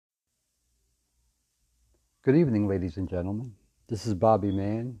Good evening, ladies and gentlemen. This is Bobby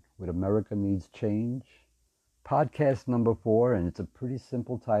Mann with America Needs Change, podcast number 4, and it's a pretty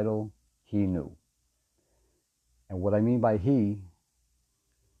simple title, He Knew. And what I mean by he,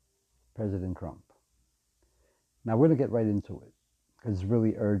 President Trump. Now we're going to get right into it because it's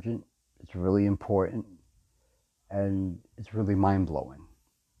really urgent, it's really important, and it's really mind-blowing.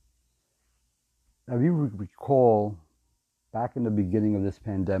 Now if you recall, back in the beginning of this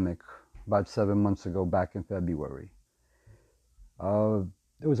pandemic, about 7 months ago, back in February, there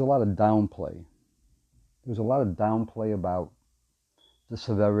was a lot of downplay. There was a lot of downplay about the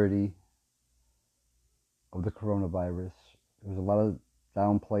severity of the coronavirus. There was a lot of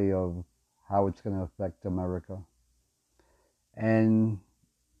downplay of how it's going to affect America. And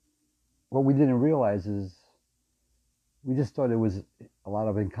what we didn't realize is we just thought it was a lot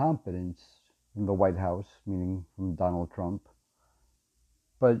of incompetence from the White House, meaning from Donald Trump.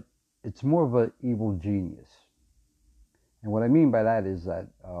 But it's more of an evil genius. And what I mean by that is that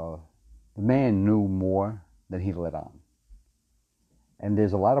the man knew more than he let on. And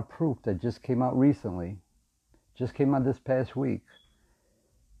there's a lot of proof that just came out recently, just came out this past week.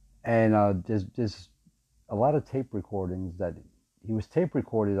 And there's a lot of tape recordings that he was tape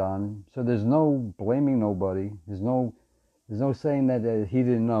recorded on, so there's no blaming nobody. There's no saying that he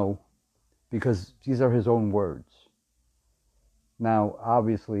didn't know, because these are his own words. Now,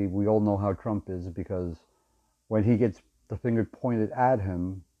 obviously, we all know how Trump is, because when he gets the finger pointed at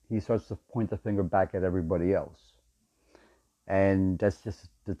him, he starts to point the finger back at everybody else. And that's just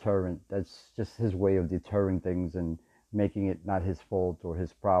deterrent. That's just his way of deterring things and making it not his fault or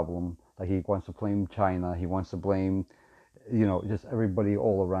his problem. Like, he wants to blame China. He wants to blame, just everybody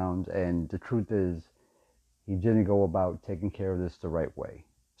all around. And the truth is, he didn't go about taking care of this the right way.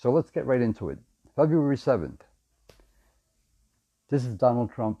 So let's get right into it. February 7th. This is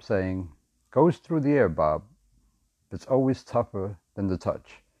Donald Trump saying, "Goes through the air, Bob. It's always tougher than the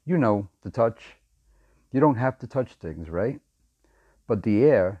touch. You know, the touch. You don't have to touch things, right? But the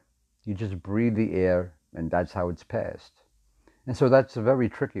air, you just breathe the air, and that's how it's passed." And so that's a very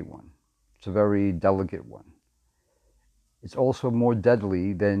tricky one. It's a very delicate one. It's also more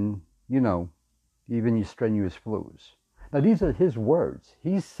deadly than, even your strenuous flus. Now, these are his words.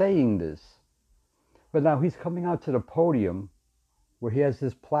 He's saying this. But now he's coming out to the podium where he has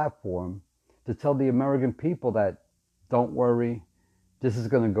his platform to tell the American people that, don't worry, this is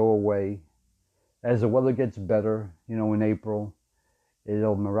going to go away. As the weather gets better, in April,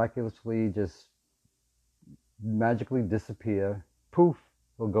 it'll miraculously just magically disappear. Poof,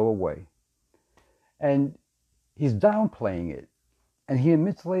 it'll go away. And he's downplaying it. And he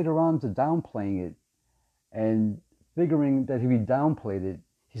admits later on to downplaying it and figuring that if he downplayed it,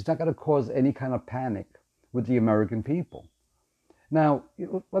 he's not going to cause any kind of panic with the American people. Now,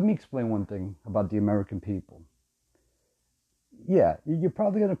 let me explain one thing about the American people. Yeah, you're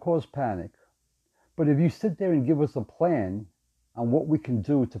probably going to cause panic. But if you sit there and give us a plan on what we can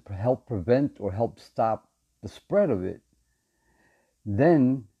do to help prevent or help stop the spread of it,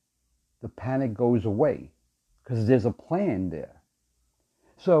 then the panic goes away because there's a plan there.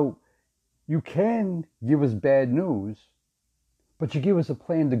 So you can give us bad news, but you give us a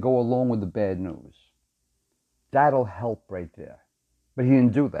plan to go along with the bad news. That'll help right there. But he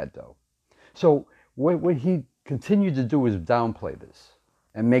didn't do that, though. So what he continued to do is downplay this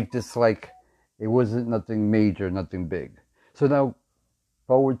and make this like it wasn't nothing major, nothing big. So now,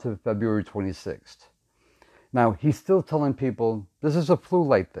 forward to February 26th. Now, he's still telling people, this is a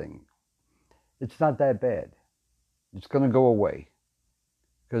flu-like thing. It's not that bad. It's going to go away.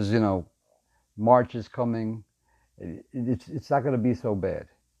 Because, March is coming. It's not going to be so bad.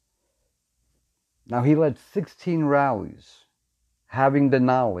 Now, he led 16 rallies, having the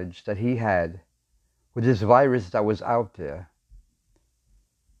knowledge that he had with this virus that was out there.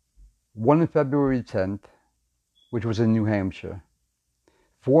 One on February 10th, which was in New Hampshire.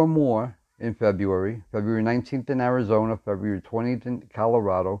 4 more in February 19th in Arizona, February 20th in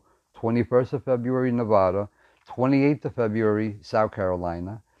Colorado, 21st of February, Nevada, 28th of February, South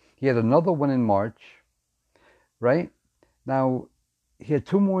Carolina. He had another one in March, right? Now, he had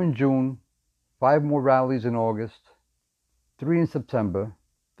 2 more in June, 5 more rallies in August, 3 in September,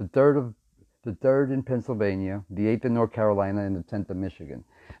 the 3rd in Pennsylvania, the 8th in North Carolina, and the 10th in Michigan.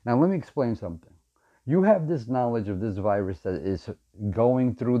 Now, let me explain something. You have this knowledge of this virus that is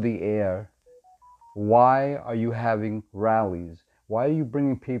going through the air. Why are you having rallies? Why are you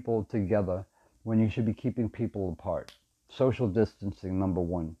bringing people together when you should be keeping people apart? Social distancing, number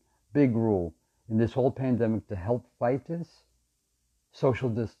 1. Big rule in this whole pandemic to help fight this. Social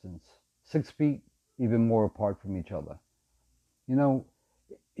distance. 6 feet, even more apart from each other. And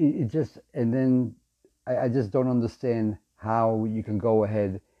then I just don't understand how you can go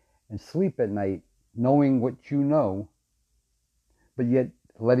ahead and sleep at night knowing what you know, but yet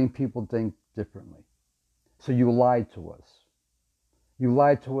letting people think differently. So you lied to us. You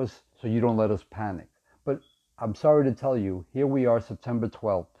lied to us so you don't let us panic. But I'm sorry to tell you, here we are, September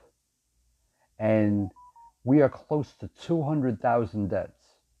 12th, and we are close to 200,000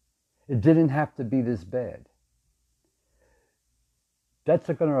 deaths. It didn't have to be this bad. Deaths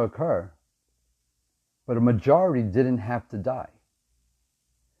are going to occur, but a majority didn't have to die.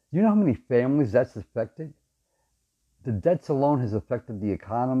 You know how many families that's affected? The deaths alone has affected the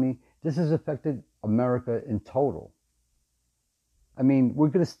economy. This has affected America in total. I mean, we're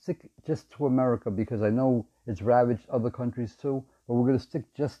going to stick just to America because I know it's ravaged other countries too, but we're going to stick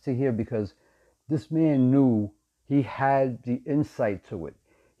just to here because this man knew, he had the insight to it.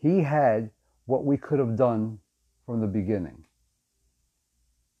 He had what we could have done from the beginning.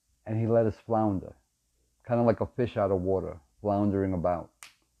 And he let us flounder, kind of like a fish out of water, floundering about.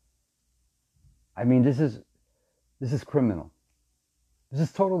 I mean, this is criminal. This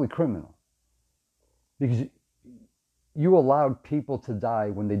is totally criminal. Because you allowed people to die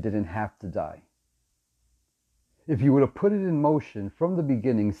when they didn't have to die. If you would have put it in motion from the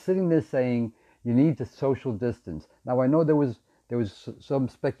beginning, sitting there saying you need to social distance. Now I know there was some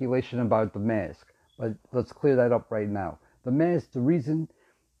speculation about the mask, but let's clear that up right now. The mask, the reason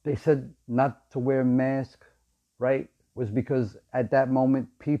they said not to wear a mask, right, was because at that moment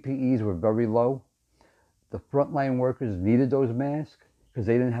PPEs were very low. The frontline workers needed those masks because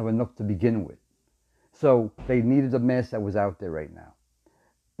they didn't have enough to begin with. So they needed a mask that was out there right now.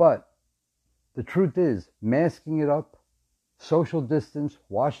 But the truth is, masking it up, social distance,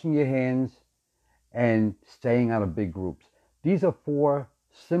 washing your hands, and staying out of big groups. These are 4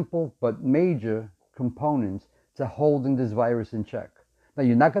 simple but major components to holding this virus in check. Now,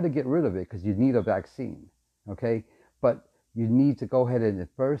 you're not going to get rid of it because you need a vaccine, okay? But you need to go ahead and at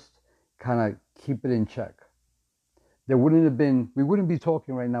first kind of keep it in check. We wouldn't be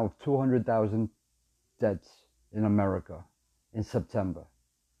talking right now of 200,000 deaths in America in September.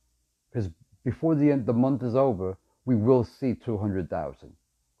 Because before the month is over, we will see 200,000.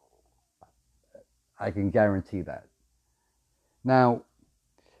 I can guarantee that. Now,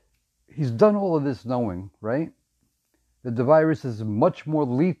 he's done all of this knowing, right, that the virus is much more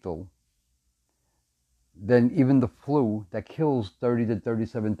lethal than even the flu that kills 30 to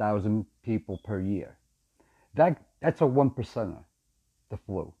 37,000 people per year. That's a 1%er, the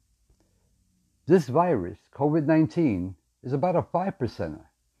flu. This virus, COVID-19, is about a 5%er.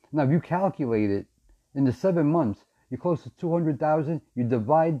 Now, if you calculate it, in the 7 months, you're close to 200,000. You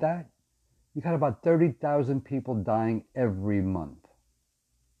divide that, you got about 30,000 people dying every month.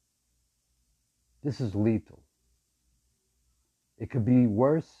 This is lethal. It could be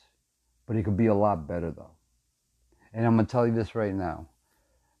worse, but it could be a lot better though. And I'm going to tell you this right now.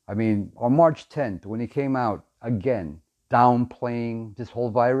 I mean, on March 10th, when he came out again, downplaying this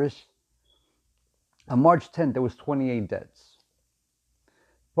whole virus, on March 10th, there was 28 deaths.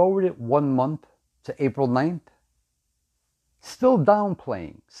 Forward it 1 month to April 9th, still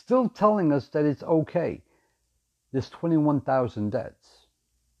downplaying, still telling us that it's okay. There's 21,000 deaths.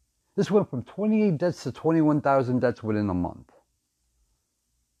 This went from 28 deaths to 21,000 deaths within a month.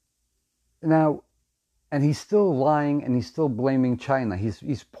 Now, and he's still lying and he's still blaming China.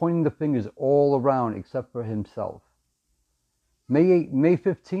 He's pointing the fingers all around except for himself. May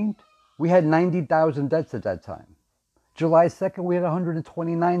 15th, we had 90,000 deaths at that time. July 2nd, we had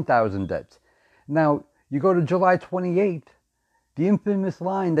 129,000 deaths. Now, you go to July 28th, the infamous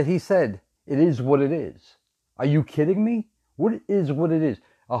line that he said, "It is what it is." Are you kidding me? What is what it is?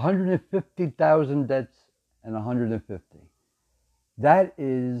 150,000 deaths and 150. That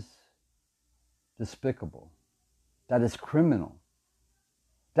is despicable. That is criminal.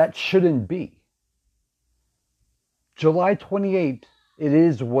 That shouldn't be. July 28th, it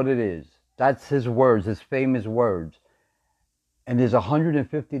is what it is. That's his words, his famous words. And there's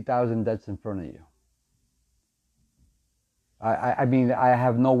 150,000 deaths in front of you. I mean, I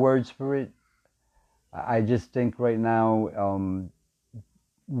have no words for it. I just think right now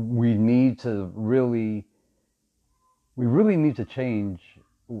we really need to change.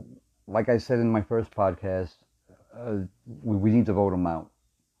 Like I said in my first podcast, we need to vote him out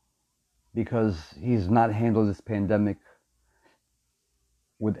because he's not handled this pandemic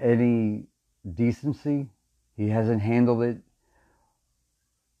with any decency. He hasn't handled it.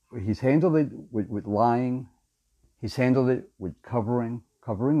 He's handled it with lying. He's handled it with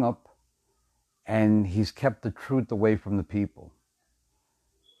covering up, and he's kept the truth away from the people.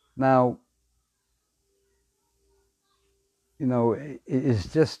 Now, you know,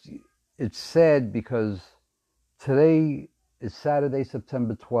 it's it's sad because today is Saturday,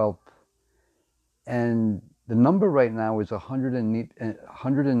 September 12th, and the number right now is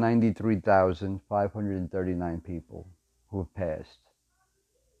 193,539 people who have passed.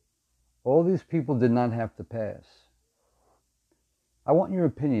 All these people did not have to pass. I want your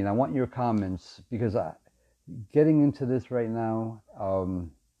opinion. I want your comments, because getting into this right now,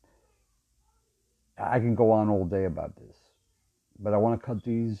 I can go on all day about this, but I want to cut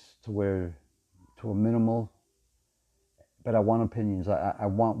these to a minimal. But I want opinions. I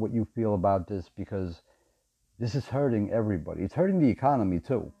want what you feel about this, because this is hurting everybody. It's hurting the economy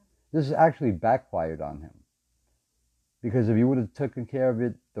too. This has actually backfired on him, because if you would have taken care of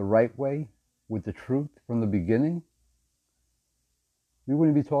it the right way, with the truth from the beginning, we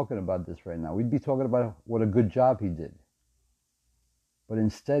wouldn't be talking about this right now. We'd be talking about what a good job he did. But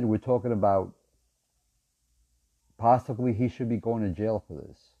instead, we're talking about possibly he should be going to jail for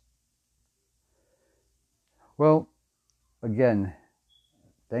this. Well, again,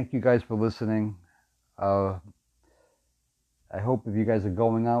 thank you guys for listening. I hope if you guys are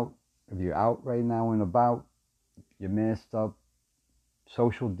going out, if you're out right now and about, you're masked up,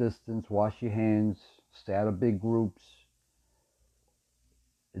 social distance, wash your hands, stay out of big groups.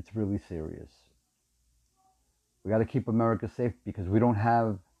 It's really serious. We got to keep America safe, because we don't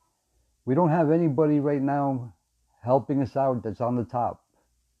have anybody right now helping us out that's on the top,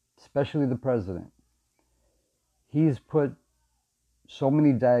 especially the president. He's put so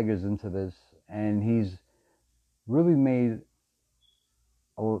many daggers into this, and he's really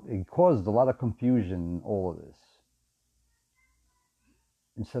it caused a lot of confusion in all of this.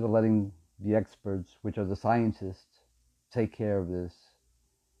 Instead of letting the experts, which are the scientists, take care of this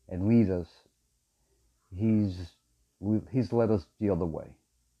and lead us, he's led us the other way.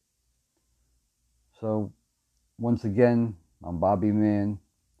 So, once again, I'm Bobby Mann.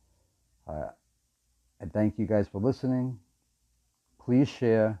 I thank you guys for listening. Please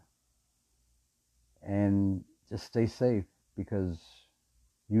share, and just stay safe, because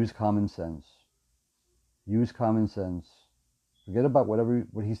use common sense. Use common sense. Forget about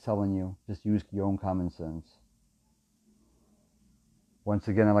what he's telling you. Just use your own common sense. Once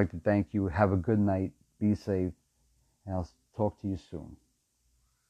again, I'd like to thank you. Have a good night. Be safe. And I'll talk to you soon.